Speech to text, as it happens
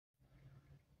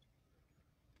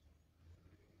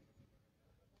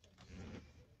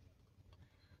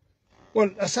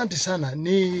Well, asante sana.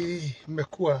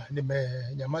 Nimekuwa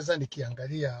nimenyamaza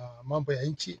nikiangalia mambo ya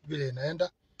nchi vile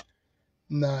inaenda,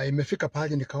 na imefika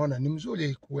pahali nikaona ni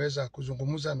mzuri kuweza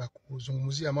kuzungumza na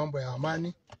kuzungumzia mambo ya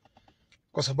amani,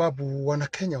 kwa sababu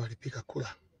Wanakenya walipiga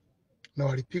kura na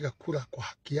walipiga kura kwa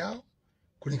haki yao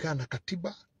kulingana na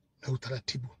katiba na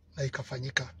utaratibu, na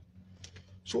ikafanyika.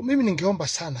 So mimi ningeomba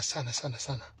sana sana sana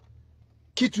sana,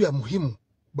 kitu ya muhimu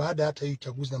baada hata hii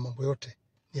uchaguzi na mambo yote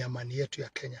ni amani yetu ya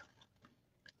Kenya.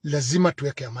 Lazima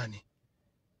tuweke amani.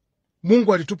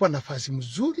 Mungu alitupa nafasi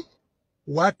mzuri.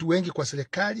 Watu wengi kwa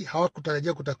serikali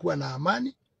hawakutarajia kutakuwa na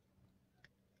amani.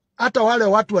 Hata wale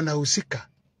watu wanahusika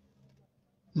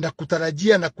na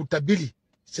kutarajia na kutabiri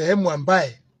sehemu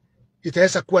ambaye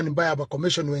itaweza kuwa ni mbaya, ba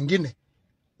commission wengine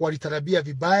walitarabia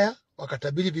vibaya,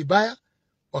 wakatabiri vibaya,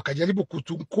 wakajaribu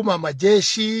kutukuma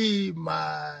majeshi,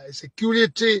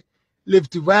 security,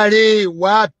 Rift Valley,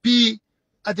 wapi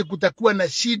ati kutakuwa na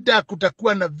shida,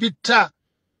 kutakuwa na vita.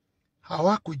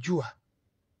 Hawakujua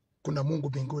kuna Mungu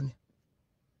mbinguni.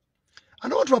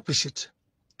 And I want to appreciate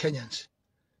Kenyans,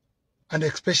 and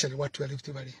especially watu wa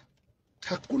Rift Valley.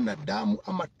 Hakuna damu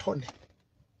ama tone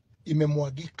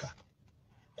imemwagika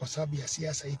kwa sababu ya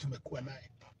siasa hii tumekuwa naye.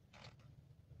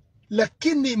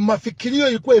 Lakini mafikirio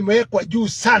ilikuwa imewekwa juu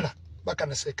sana mpaka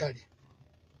na serikali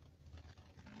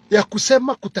ya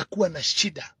kusema kutakuwa na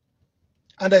shida.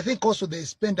 And I think also they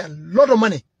spend a lot of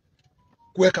money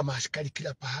kuweka maaskari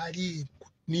kila pahali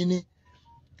nini.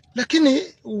 Lakini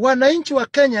wananchi wa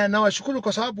Kenya na washukuru,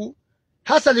 kwa sababu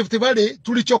hasa Rift Valley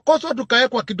tulichokoswa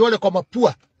tukawekwa kidole kwa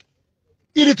mapua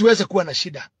ili tuweze kuwa na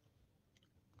shida.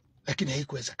 Lakini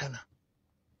haikuwezekana.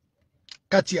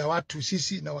 Kati ya watu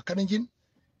sisi na Wakalenjin,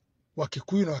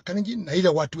 Wakikuyu na Wakalenjin, na ile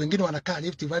watu wengine wanakaa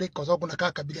Rift Valley kwa sababu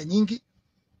kunakaa kabila nyingi,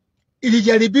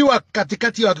 ilijaribiwa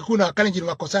katikati ya Wakikuyu na Wakalenjin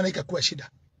wakosana, ikakuwa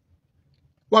shida.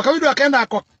 Wakawidi wakaenda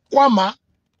kwama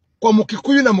kwa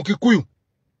Mkikuyu na Mkikuyu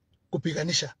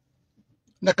kupiganisha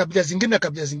na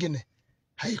kabila zingine,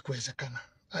 haikuwezekana.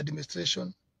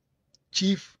 Administration,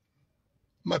 chief,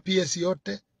 PS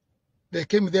yote, they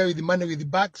came there with money, with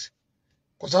bags,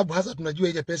 kwa sababu hasa tunajua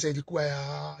ile pesa ilikuwa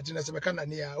ya, inasemekana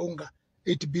ni ya unga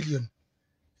 8 billion.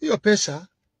 Hiyo pesa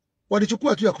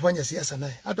walichukua tu ya kufanya siasa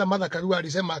naye. Hata Martha Karua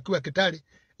alisema akiwa Kitale,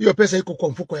 hiyo pesa iko kwa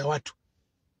mfuko ya watu.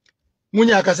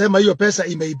 Munya akasema hiyo pesa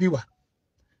imeibiwa.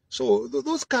 So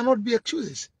those cannot be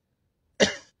excuses.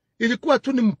 Ilikuwa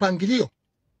tu ni mpangilio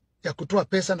ya kutoa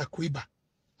pesa na kuiba.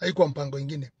 Haikuwa mpango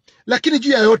mwingine. Lakini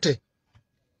juu ya yote,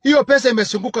 hiyo pesa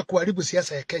imesunguka kuharibu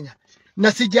siasa ya Kenya.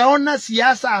 Na sijaona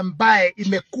siasa ambaye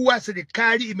imekuwa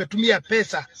serikali imetumia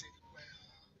pesa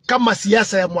kama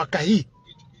siasa ya mwaka hii.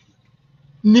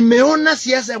 Nimeona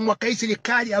siasa ya mwaka hii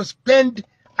serikali have spent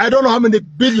I don't know how many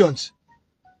billions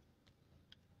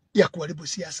ya kuharibu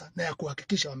siasa na ya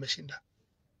kuhakikisha wameshinda.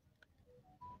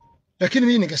 Lakini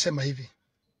mimi ningesema hivi,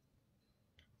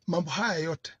 mambo haya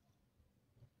yote,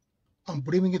 I'm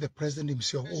blaming the president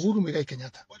himself, Uhuru Muigai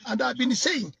Kenyatta. And I've been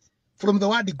saying from the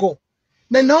word go.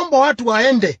 Na naomba watu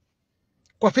waende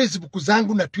kwa Facebook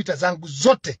zangu na Twitter zangu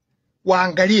zote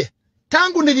waangalie.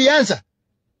 Tangu nilianza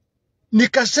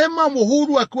nikasema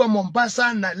Uhuru akiwa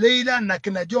Mombasa na Leila na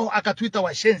kina Joho akatwita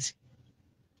washenzi.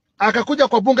 Akakuja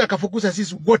kwa bunge akafukuza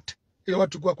sisi wote ile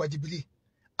watu kwa Jubilee.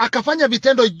 Akafanya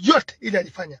vitendo yote ile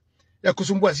alifanya ya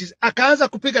kusumbua sisi. Akaanza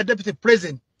kupiga deputy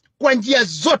president kwa njia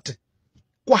zote,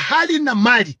 kwa hali na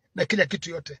mali na kila kitu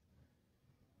yote.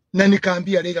 Na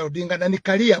nikaambia Raila Odinga, na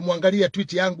nikalia muangalia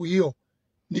tweet yangu hiyo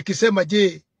nikisema,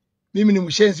 je, mimi ni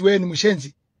mshenzi, wewe ni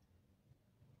mshenzi?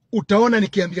 Utaona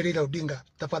nikiambia Raila Odinga,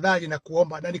 tafadhali na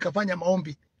kuomba, na nikafanya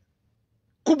maombi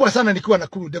kubwa sana nikiwa na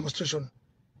kuru demonstration,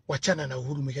 wachana na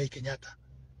Uhuru Muigai Kenyatta.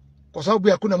 Kwa sababu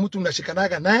hakuna mtu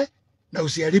mnashikanaga naye na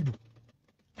usiharibu.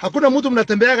 Hakuna mtu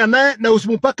mnatembeaga naye na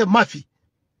usimpake mafi.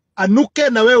 Anuke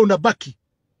na wewe unabaki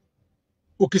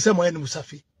ukisema wewe ni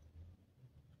msafi.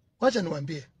 Wacha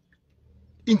niwaambie,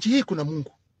 nchi hii kuna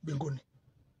Mungu mbinguni.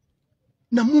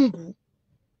 Na Mungu,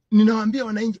 ninawaambia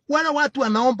wananchi, wale watu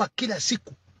wanaomba kila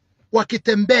siku,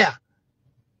 wakitembea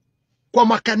kwa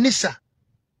makanisa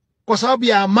kwa sababu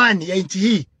ya amani ya nchi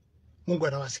hii, Mungu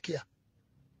anawasikia.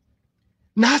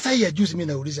 Na hasa hii ya juzi mimi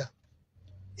nauliza,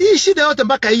 hii shida yote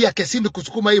mpaka hii ya Kesini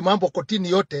kusukuma hii mambo kotini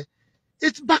yote,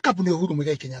 it's back up ni Uhuru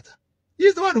Muigai Kenyatta.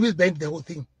 He's the one who is behind the whole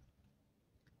thing.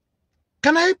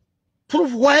 Can I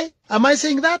prove why am I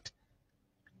saying that?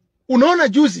 Unaona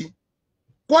juzi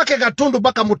kwake Gatundu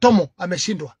mpaka Mutomo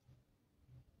ameshindwa.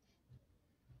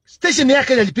 Station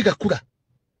yake ilipiga kura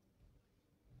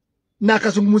na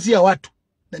akazungumzia watu,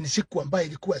 na ni siku ambayo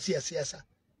ilikuwa si siasa,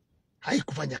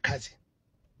 haikufanya kazi.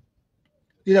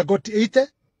 Ila got 80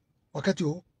 wakati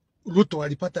Ruto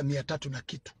alipata 300 na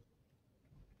kitu.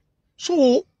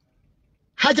 So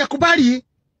hajakubali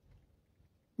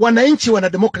wananchi wana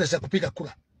demokrasia kupiga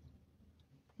kura.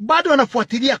 Bado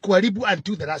wanafuatilia kuharibu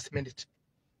until the last minute.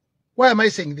 Why am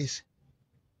I saying this?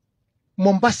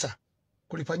 Mombasa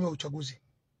kulifanywa uchaguzi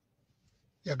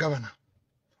ya governor.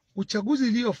 Uchaguzi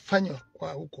uliofanywa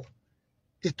kwa huko,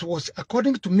 it was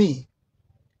according to me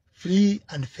free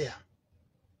and fair.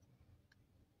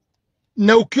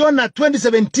 Na ukiona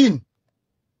 2017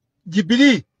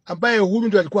 Jubilee ambaye Uhuru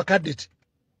ndio alikuwa candidate,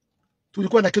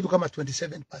 tulikuwa na kitu kama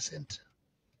 27%.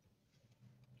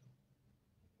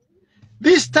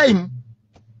 This time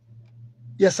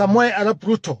ya Samoei Arap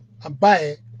Ruto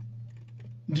ambaye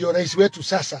ndio rais wetu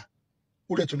sasa,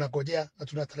 ule tunagojea na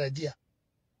tunatarajia,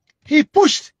 he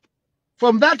pushed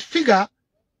from that figure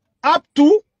up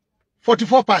to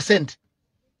 44%.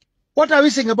 What are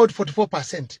we saying about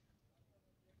 44%?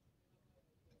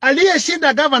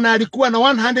 Aliyeshinda governor alikuwa na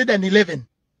 111.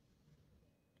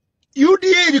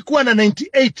 UDA ilikuwa na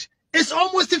 98. It's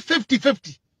almost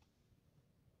 50-50.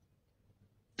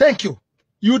 Thank you,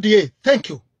 UDA. Thank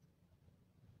you,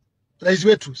 rais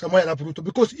wetu Samoei Arap Ruto,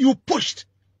 because you pushed.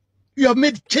 You have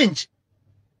made change.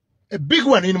 A big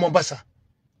one in Mombasa.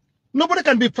 Nobody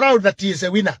can be proud that he is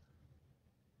a winner.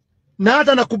 Na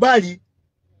hata nakubali,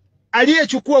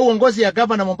 aliyechukua uongozi ya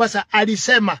governor Mombasa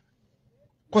alisema,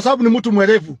 kwa sababu ni mtu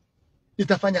mwerevu,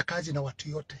 nitafanya kazi na watu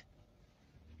yote,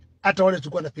 hata wale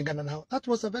tulikuwa napingana nao. That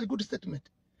was a very good statement.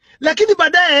 Lakini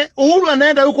baadaye Uhuru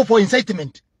anaenda huko for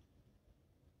incitement.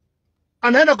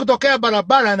 Anaenda kutokea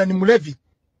barabara na ni mlevi.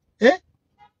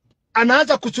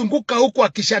 Anaanza kuchunguka huko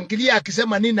akishangilia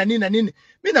akisema nini na nini na nini.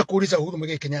 Mimi nakuuliza Uhuru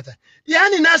Muigai Kenyatta,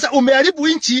 yani nasa umeharibu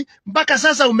nchi mpaka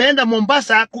sasa umeenda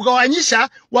Mombasa kugawanyisha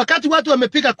wakati watu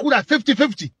wamepiga kura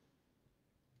 50-50.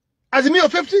 Azimio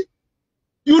 50,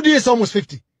 UDA is almost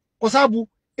 50. Kwa sababu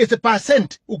it's a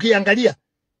percent ukiangalia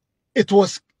it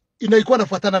was inaikuwa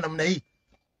nafuatana namna hii.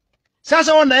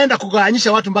 Sasa wanaenda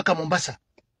kugawanyisha watu mpaka Mombasa.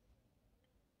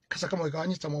 Kasa kama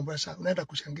ukigawanyisha Mombasa unaenda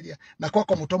kushangilia na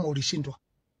kwako Mutomo ulishindwa.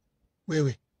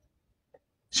 Wewe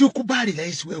si ukubali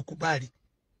rais, wewe ukubali.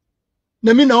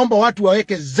 Na mimi naomba watu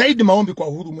waweke zaidi maombi kwa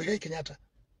Uhuru Muigai Kenyatta.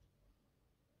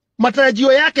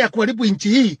 Matarajio yake ya kuharibu nchi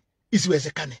hii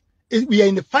isiwezekane. We are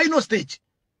in the final stage.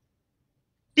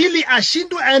 Ili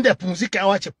ashindwe aende apumzike,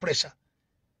 awache pressure.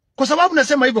 Kwa sababu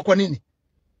nasema hivyo kwa nini?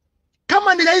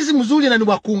 Kama ni rais mzuri na ni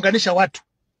wa kuunganisha watu,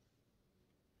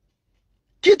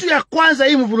 kitu ya kwanza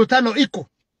hii mvurutano iko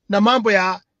na mambo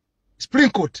ya Supreme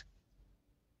Court,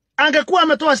 angekuwa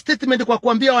ametoa statement kwa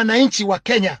kuambia wananchi wa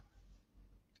Kenya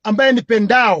ambaye ni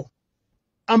pendao,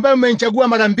 ambaye mmenichagua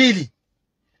mara mbili,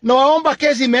 na waomba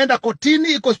kesi imeenda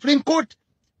kotini, iko Supreme Court,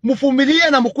 mvumilie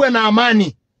na mkuwe na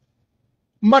amani.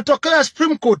 Matokeo ya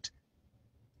Supreme Court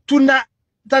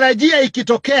tunatarajia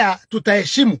ikitokea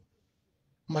tutaheshimu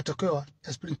matokeo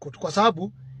ya Supreme Court, kwa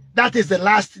sababu that is the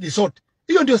last resort.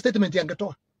 Hiyo ndio statement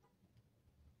yangetoa.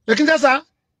 Lakini sasa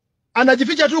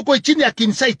anajificha tu kwa chini ya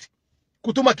kinsight,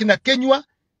 kutuma kina Kenywa,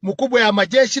 mkubwa ya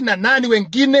majeshi na nani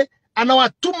wengine,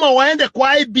 anawatuma waende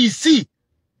kwa IBC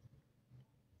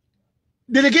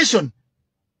delegation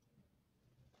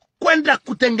kwenda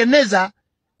kutengeneza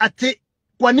ati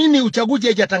kwa nini uchaguzi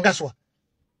haijatangazwa.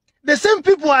 The same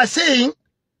people are saying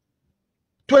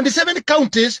 27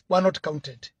 counties were not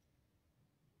counted,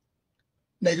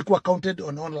 na ilikuwa counted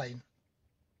on online.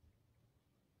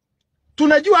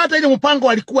 Tunajua hata ile mpango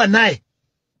walikuwa naye,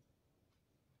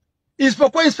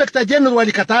 isipokuwa Inspector General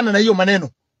walikatana na hiyo maneno.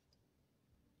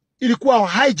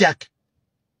 Ilikuwa hijack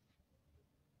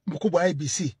mkubwa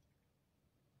IBC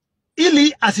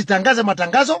ili asitangaze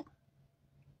matangazo,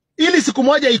 ili siku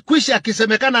moja ikwishe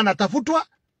akisemekana anatafutwa,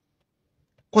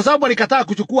 kwa sababu alikataa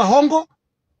kuchukua hongo,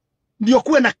 ndio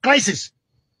kuwe na crisis,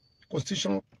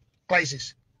 constitutional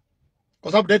crisis,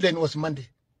 kwa sababu deadline was Monday.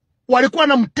 Walikuwa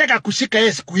na mteka kushika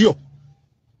yeye siku hiyo.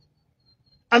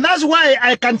 And that's why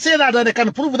I can say that and I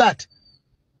can prove that.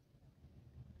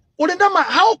 Ulindama,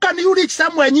 how can you reach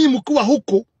somewhere nyinyi mkiwa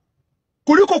huko,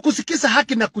 kuliko kusikiza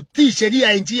haki na kutii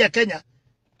sheria ya nchi ya Kenya,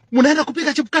 mnaenda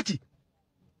kupiga chipkati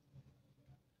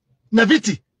na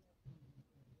viti?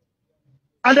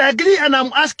 And I agree, and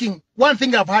I'm asking one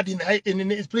thing I've had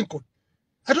in Supreme Court.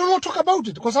 I don't want to talk about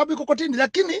it kwa sababu iko kotini,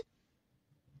 lakini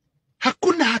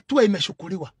hakuna hatua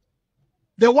imeshukuliwa.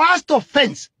 The worst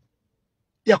offense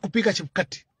ya kupiga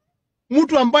chipkati,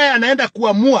 mtu ambaye anaenda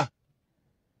kuamua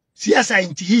siasa ya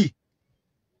nchi hii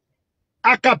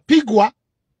akapigwa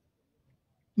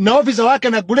na ofisa wake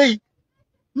na Gulei,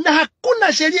 na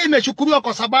hakuna sheria imeshukuliwa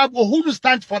kwa sababu Uhuru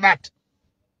stands for that.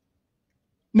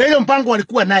 Na ile mpango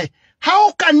walikuwa naye.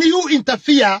 How can you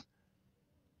interfere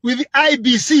with the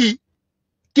IBC,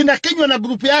 kina Kenywa na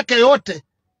grupu yake yote,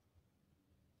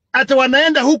 ati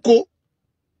wanaenda huko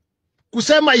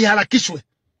kusema iharakishwe.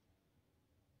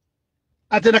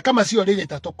 Ati na kama sio lile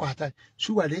itatoka hatari.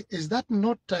 Surely, is that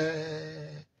not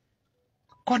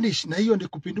Cornish? Na hiyo ni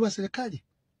kupindua serikali.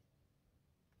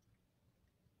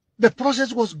 The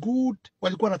process was good.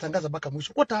 Walikuwa wanatangaza mpaka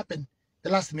mwisho. What happened the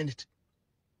last minute?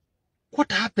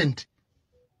 What happened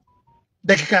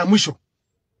dakika ya mwisho?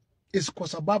 Is kwa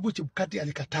sababu Chebukati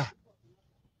alikataa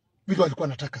vile walikuwa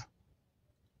wanataka.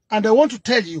 And I want to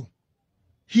tell you,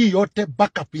 hii yote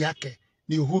backup yake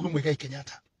ni Uhuru Muigai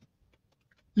Kenyatta.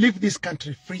 Leave this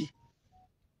country free.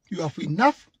 You have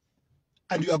enough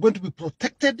and you are going to be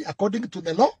protected according to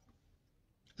the law.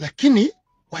 Lakini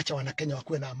wacha Wanakenya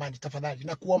wakuwe na amani tafadhali,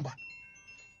 na kuomba.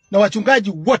 Na wachungaji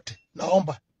wote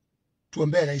naomba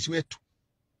tuombee rais wetu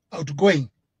outgoing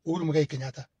Uhuru Muigai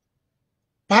Kenyatta.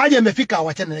 Pahali amefika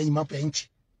awachane na hii mambo ya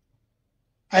nchi.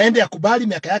 Aende akubali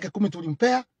miaka yake 10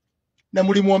 tulimpea na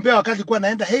mlimuombea wakati alikuwa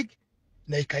anaenda Hague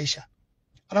na ikaisha.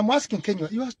 And I'm asking Kenya,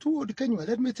 you are too old Kenya,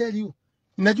 let me tell you.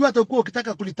 Ninajua hata uko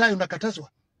ukitaka kulitai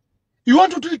unakatazwa. You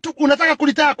want to unataka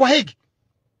kulitai kwa Hague?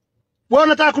 Wewe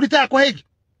unataka kulitai kwa Hague?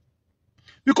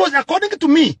 Because according to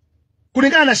me,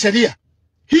 kulingana na sheria,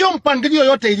 hiyo mpangilio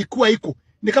yote ilikuwa iko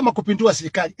ni kama kupindua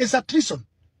serikali. It's a treason.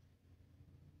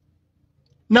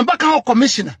 Na mpaka hao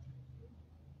commissioner,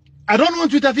 I don't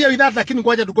want to interfere with that, lakini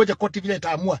ngoja tugoje koti vile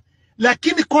itaamua.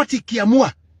 Lakini koti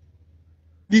ikiamua,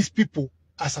 these people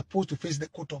are supposed to face the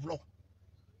court of law.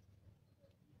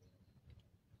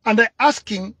 And I'm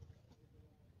asking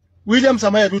William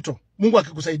Samoei Ruto, Mungu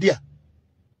akikusaidia,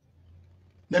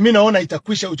 na mimi naona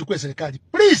itakwisha, uchukue serikali.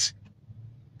 Please,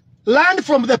 learn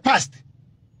from the past.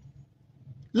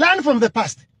 Learn from the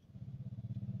past.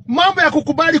 Mambo ya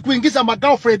kukubali kuingiza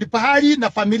magirlfriend pahali na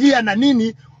familia na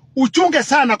nini, uchunge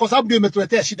sana kwa sababu ndio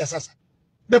imetuletea shida sasa.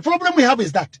 The problem we have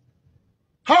is that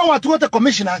how watu wote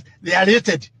commissioners, they are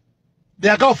related.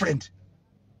 They are girlfriend.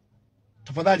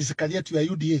 Tafadhali serikali yetu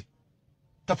ya UDA.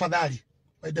 Tafadhali,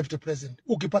 my deputy president,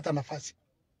 ukipata nafasi.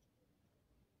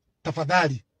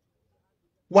 Tafadhali,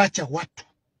 wacha watu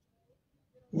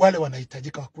wale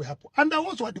wanahitajika wakuwe hapo. And I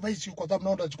also advise you, kwa sababu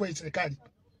naona chukua hii serikali.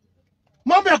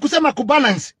 Mambo ya kusema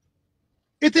kubalance.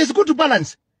 It is good to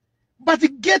balance. But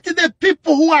get the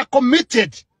people who are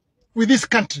committed with this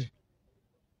country.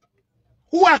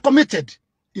 Who are committed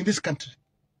in this country.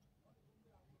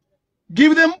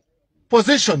 Give them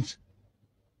positions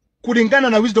kulingana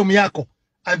na wisdom yako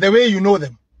and the way you know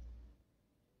them.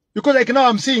 Because like now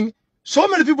I'm seeing so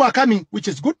many people are coming, which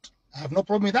is good. I have no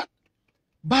problem with that.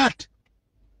 But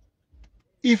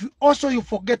if also you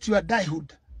forget your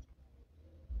diehood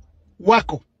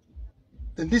wako,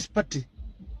 then this party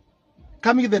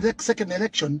coming the next second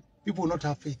election, people will not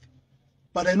have faith.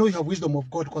 But I know you have wisdom of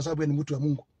God kwa sababu ni mtu wa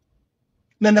Mungu.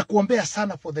 Na nakuombea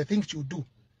sana for the things you do.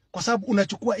 Kwa sababu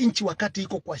unachukua nchi wakati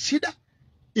iko kwa shida,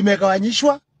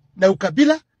 imegawanyishwa na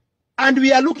ukabila, and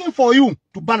we are looking for you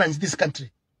to balance this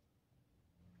country.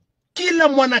 Kila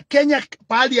mwana Kenya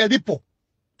pahali alipo,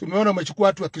 tumeona umechukua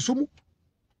watu wa Kisumu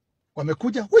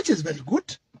wamekuja, which is very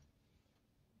good.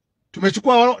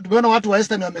 Tumeona watu wa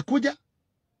Eastern wamekuja.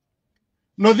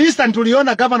 Northeastern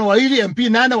tuliona governor wawili, MP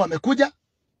 8 wamekuja.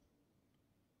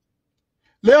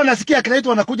 Leo nasikia Kiraito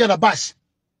wanakuja na basi.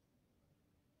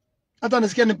 Hata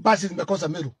nasikia ni basi zimekosa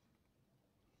Meru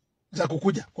za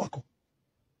kukuja kwako.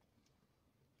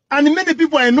 And many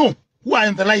people I know who are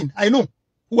in the line, I know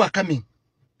who are coming.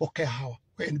 Pokea hawa,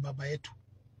 wewe ni baba yetu.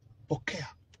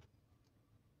 Pokea.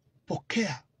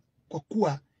 Pokea kwa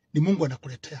kuwa ni Mungu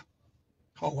anakuletea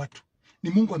hawa watu. Ni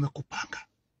Mungu amekupanga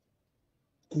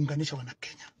kuunganisha wana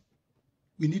Kenya.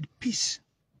 We need peace.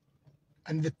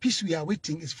 And the peace we are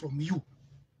waiting is from you.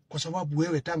 Kwa sababu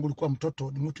wewe tangu ulikuwa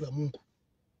mtoto ni mtu wa Mungu.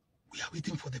 We are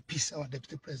waiting for the peace, our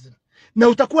deputy president. Na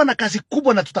utakuwa na kazi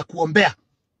kubwa na tutakuombea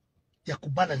ya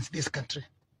kubalance this country.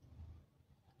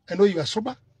 I know you are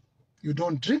sober. You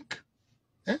don't drink.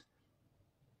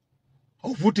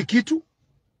 Hauvuti kitu.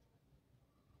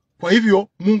 Kwa hivyo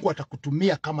Mungu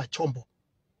atakutumia kama chombo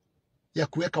ya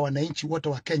kuweka wananchi wote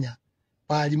wa Kenya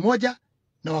pahali moja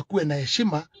na wakuwe na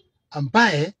heshima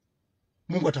ambaye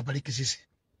Mungu atabariki sisi.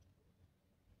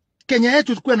 Kenya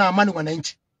yetu tukuwe na amani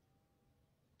wananchi.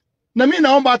 Na mimi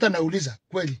naomba hata nauliza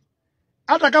kweli.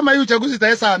 Hata kama hii uchaguzi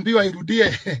itaesa ambiwa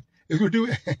irudiwe.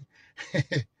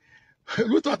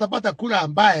 Ruto atapata kura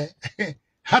ambaye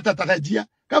hata tarajia.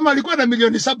 Kama alikuwa na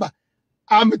milioni 7,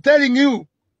 I'm telling you,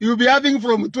 you'll be having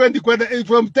from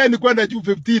 10 kwenda juu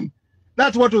 15.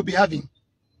 That's what we'll be having.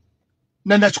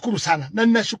 Na nashukuru sana. Na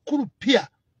ninashukuru pia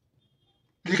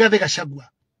Rigathi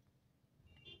Gachagua.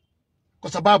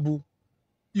 Kwa sababu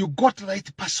you got the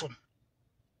right person.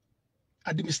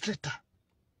 Administrator.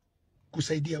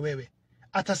 kusaidia wewe.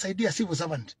 Atasaidia civil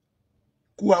servant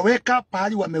kuwaweka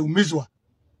pahali wameumizwa,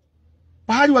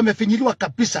 pahali wamefinyiliwa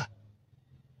kabisa.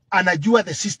 Anajua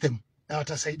the system na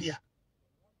watasaidia.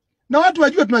 Na watu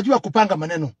wajue tunajua kupanga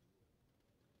maneno.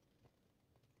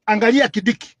 Angalia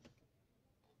Kidiki.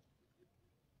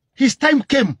 His time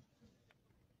came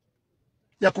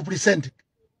ya kupresent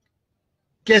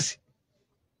kesi.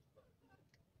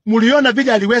 Muliona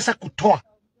vile aliweza kutoa.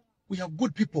 We have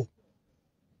good people.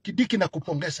 Kidiki na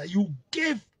kupongeza. You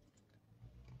gave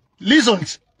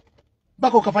reasons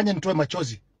mpaka ukafanya nitoe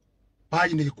machozi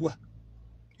pahali nilikuwa.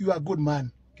 You are a good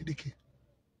man, Kidiki.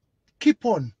 Keep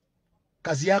on.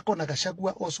 Kazi yako na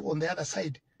Gachagua also on the other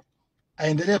side.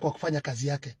 Aendelee kwa kufanya kazi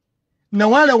yake. Na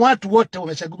wale watu wote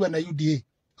wamechaguliwa na UDA,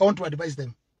 I want to advise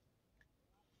them.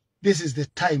 This is the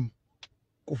time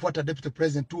kufuata deputy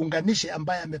president, tuunganishe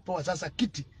ambaye amepewa sasa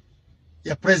kiti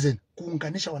ya president,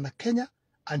 kuunganisha wana Kenya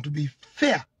and to be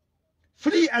fair,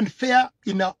 free and fair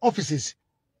in our offices,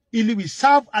 ili we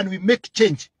serve and we make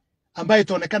change ambaye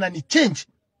itaonekana ni change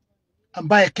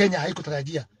ambaye Kenya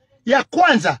haikutarajia. Ya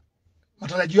kwanza,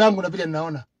 matarajio yangu na vile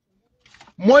ninaona,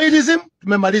 Moilism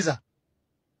tumemaliza,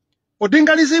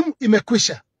 Odingalism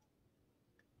imekwisha,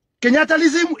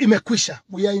 Kenyattalism imekwisha.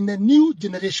 We are in a new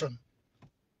generation.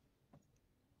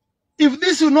 If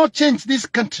this will not change this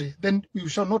country, then we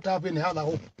shall not have any other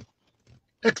hope.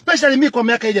 Especially me kwa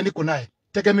miaka ile niko naye.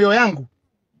 Tegemeo yangu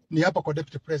ni hapa kwa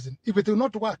deputy president. If it will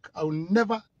not work, I will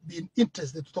never be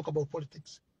interested to talk about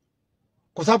politics.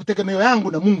 Kwa sababu tegemeo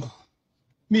yangu na Mungu.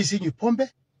 Mimi sinywi pombe,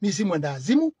 mimi si mwenda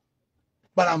azimu,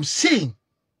 but I'm saying,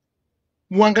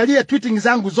 muangalie tweeting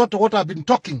zangu zote, what I've been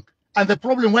talking, and the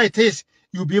problem why it is,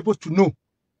 you'll be able to know.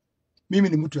 Mimi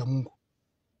ni mtu ya Mungu.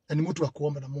 Na ni mtu wa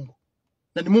kuomba na Mungu.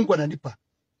 Na ni Mungu ananipa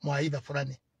mawaidha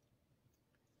fulani.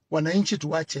 Wananchi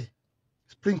tuache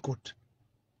Supreme Court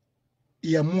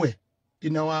iamue,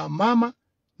 ina wamama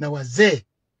na wazee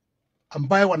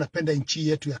ambaye wanapenda nchi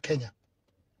yetu ya Kenya.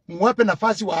 Muwape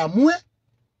nafasi waamue,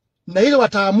 na ile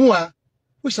wataamua,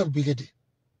 we shall be ready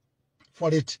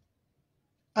for it.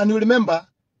 And you remember,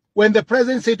 when the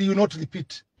president said he will not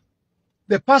repeat,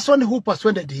 the person who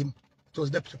persuaded him, it was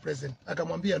deputy president.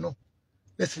 Akamwambia no,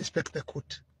 let's respect the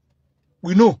court.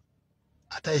 We know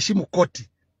ataheshimu koti.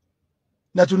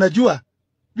 Na tunajua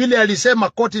vile alisema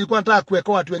koti ilikuwa nataka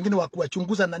kuweka watu wengine wa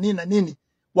kuwachunguza na nini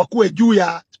wakuwe juu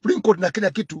ya Supreme Court na kila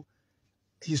kitu.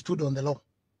 He stood on the law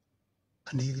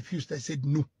and he refused. I said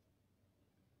no.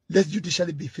 Let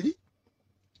judiciary be free.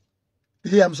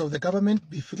 The arms of the government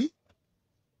be free.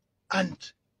 And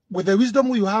with the wisdom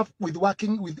you have with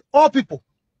working with all people,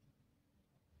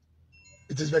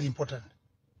 it is very important.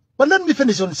 But let me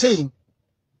finish on saying,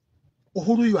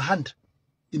 Uhuru, your hand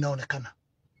inaonekana.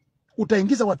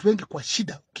 Utaingiza watu wengi kwa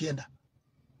shida ukienda.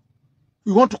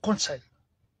 We want to reconcile.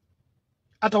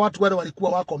 Hata watu wale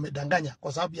walikuwa wako wamedanganya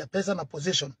kwa sababu ya pesa na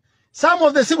position. Some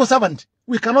of the civil servant,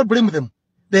 we cannot blame them.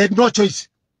 They had no choice.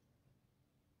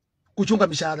 Kuchunga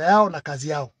mishahara yao na kazi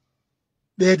yao.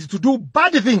 They had to do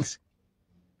bad things.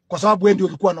 Kwa sababu wendi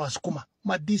walikuwa na wasukuma.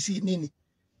 Madisi nini.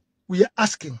 We are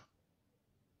asking.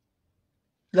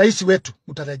 Rais wetu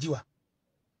mtarajiwa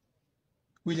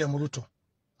William Ruto,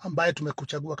 ambaye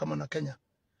tumekuchagua kama na Kenya,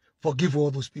 forgive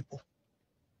all those people.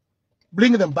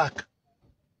 Bring them back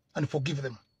and forgive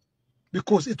them.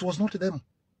 Because it was not them.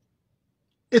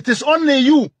 It is only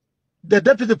you, the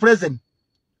deputy president,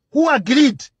 who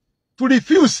agreed to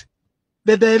refuse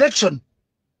the direction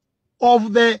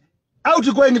of the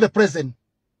outgoing the president.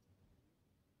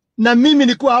 Na mimi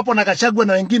nikuwa hapo na Gachagua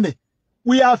na wengine.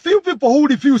 We are few people who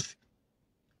refused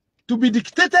to be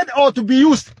dictated or to be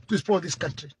used to spoil this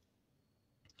country.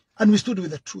 And we stood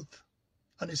with the truth.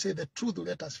 And we say the truth will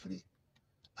let us free.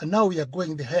 And now we are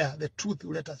going there, the truth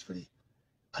will let us free.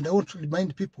 And I want to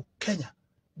remind people, Kenya,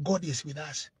 God is with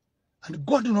us. And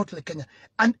God will not let Kenya.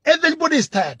 And everybody is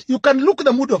tired. You can look at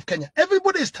the mood of Kenya.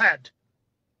 Everybody is tired.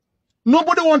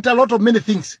 Nobody wants a lot of many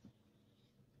things.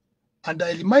 And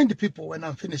I remind people when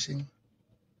I'm finishing,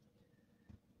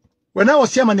 when I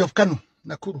was chairman of Kanu,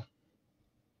 Nakuru,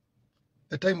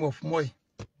 the time of Moi,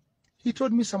 he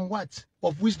told me some words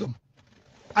of wisdom.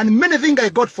 And many things I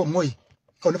got from Moi,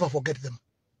 I'll never forget them.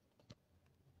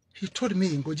 He told me,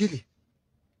 Ngunjiri,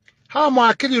 hawa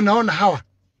mawakili unaona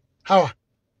hawa.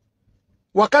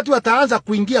 Wakati wataanza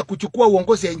kuingia kuchukua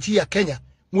uongozi ya nchi ya Kenya,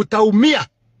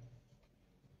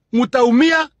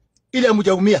 mutaumia ili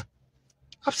hamujaumia.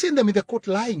 I've seen them in the court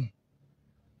lying,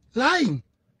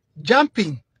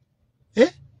 jumping,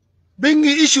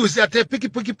 bringing issues that they picky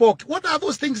poke. What are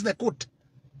those things in the court?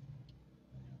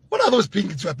 What are those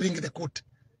things you are bringing in the court?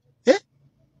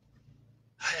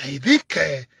 I think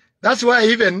that's why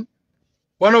even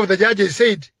One of the judges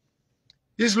said,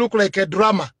 this look like a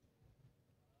drama.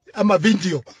 I'm a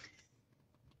video.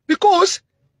 Because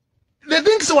the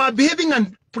things we are behaving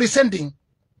and presenting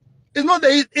is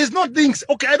not things.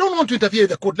 Okay, I don't want to interfere with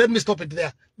the court. Let me stop it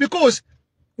there. Because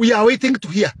we are waiting to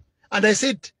hear. And I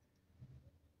said,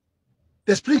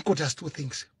 the Supreme Court has two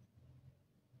things.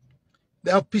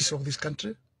 They have peace of this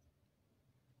country.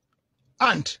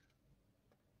 And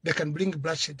they can bring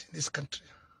bloodshed in this country.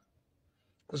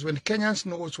 Because when Kenyans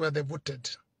knows where they voted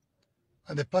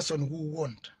and the person who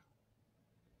won,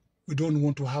 we don't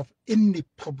want to have any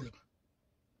problem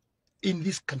in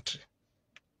this country.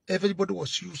 Everybody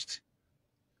was used.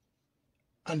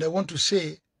 And I want to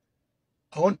say,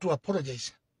 I want to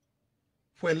apologize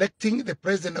for electing the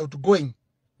president outgoing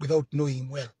without knowing him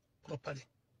well, properly.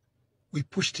 We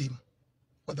pushed him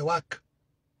for the work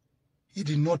he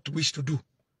did not wish to do.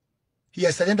 He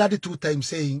has surrendered 2 times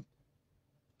saying,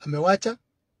 amewacha,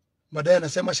 baadaye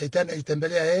anasema shaitani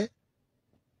alitembelea yeye.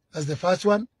 That's the first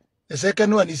one. The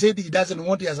second one, he said he doesn't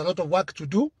want, he has a lot of work to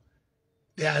do.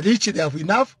 They are rich, they have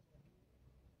enough.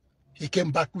 He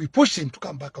came back. We pushed him to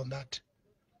come back on that.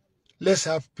 Let's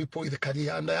have people with a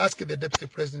career. And I ask the deputy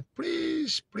president,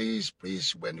 please, please,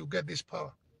 please, when you get this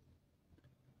power,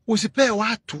 usipee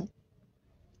watu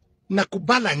na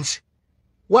kubalance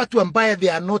watu ambaye they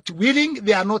are not willing,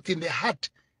 they are not in their heart,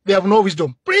 they have no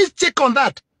wisdom. Please check on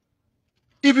that.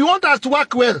 If you want us to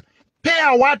work well,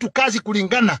 pea watu kazi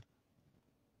kulingana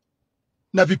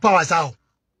na vipawa zao.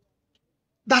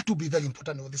 That will be very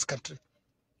important in this country.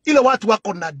 Ile watu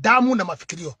wako na damu na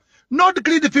mafikirio. Not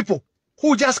greedy people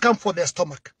who just come for their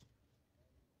stomach.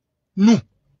 No.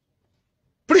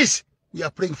 Please, we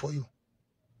are praying for you.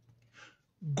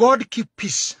 God keep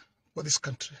peace for this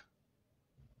country.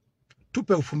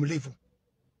 Tupe uvumilivu.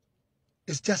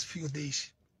 It's just few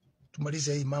days.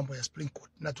 Tumalize hii mambo ya Supreme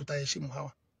Court na tutaheshimu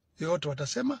hawa. Yote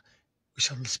watasema, we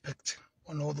shall respect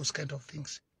on all those kind of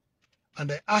things.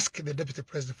 And I ask the deputy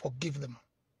president, forgive them.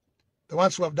 The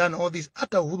ones who have done all this,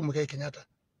 hata Uhuru Muigai Kenyatta.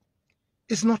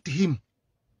 It's not him.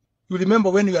 You remember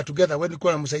when we were together, when we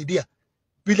were namsaidia,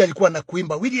 vile alikuwa na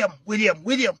kuimba, William, William,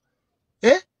 William.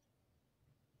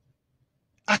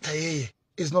 Hata yeye,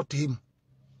 it's not him.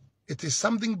 It is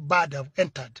something bad have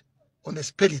entered on the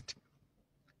spirit.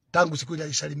 Tangu siku ile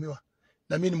alisalimiwa.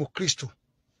 Na mimi ni Mkristo.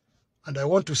 And I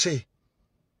want to say,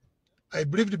 I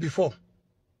believed before,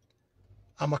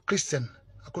 I'm a Christian,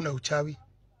 hakuna uchawi.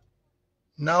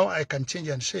 Now I can change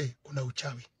and say, kuna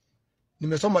uchawi.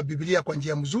 Nimesoma Biblia kwa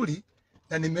njia mzuri,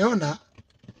 na nimeona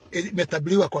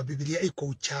imetabiriwa kwa Biblia iko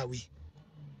uchawi.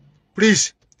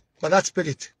 Please, for that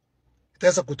spirit,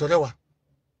 itaweza kutolewa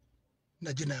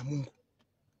na jina ya Mungu.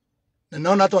 Na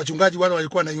naona hata wachungaji wale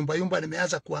walikuwa na yumba,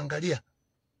 nimeanza kuangalia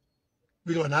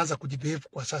vile wanaanza kujibehave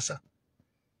kwa sasa.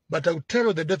 But I will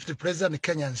tell the deputy president and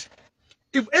Kenyans,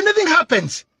 if anything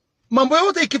happens, mambo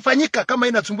yote ikifanyika kama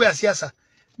inasumbua ya siasa,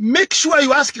 make sure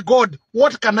you ask God,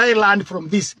 what can I learn from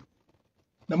this?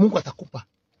 Na Mungu atakupa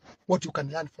what you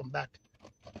can learn from that.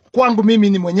 Kwangu mimi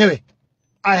ni mwenyewe,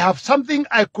 I have something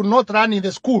I could not learn in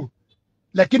the school,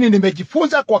 lakini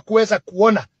nimejifunza kwa kuweza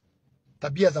kuona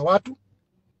tabia za watu,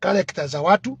 character za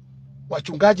watu,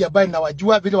 wachungaji ambaye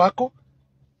nawajua vile wako,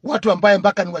 watu ambaye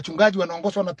mpaka ni wachungaji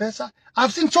wanaongozwa na pesa.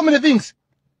 I've seen so many things.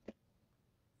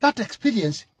 That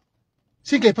experience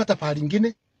singeipata pahali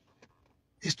ingine,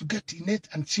 is to get in it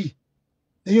and see.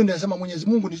 Na hiyo nasema Mwenyezi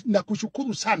Mungu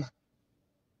nakushukuru sana.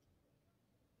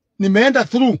 Nimeenda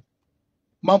through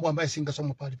mambo ambayo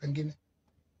singesoma pahali pengine.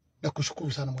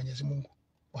 Nakushukuru sana Mwenyezi Mungu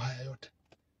kwa haya yote.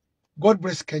 God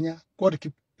bless Kenya. God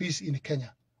keep peace in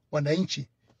Kenya. Wananchi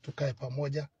tukae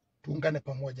pamoja, tuungane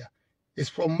pamoja.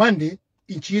 It's from Monday,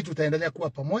 nchi hii tutaendelea kuwa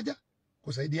pamoja,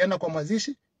 kusaidiana kwa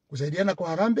mazishi, kusaidiana kwa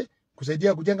harambee,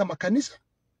 kusaidia kujenga makanisa.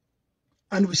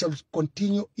 And we shall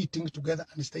continue eating together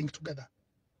and staying together.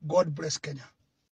 God bless Kenya.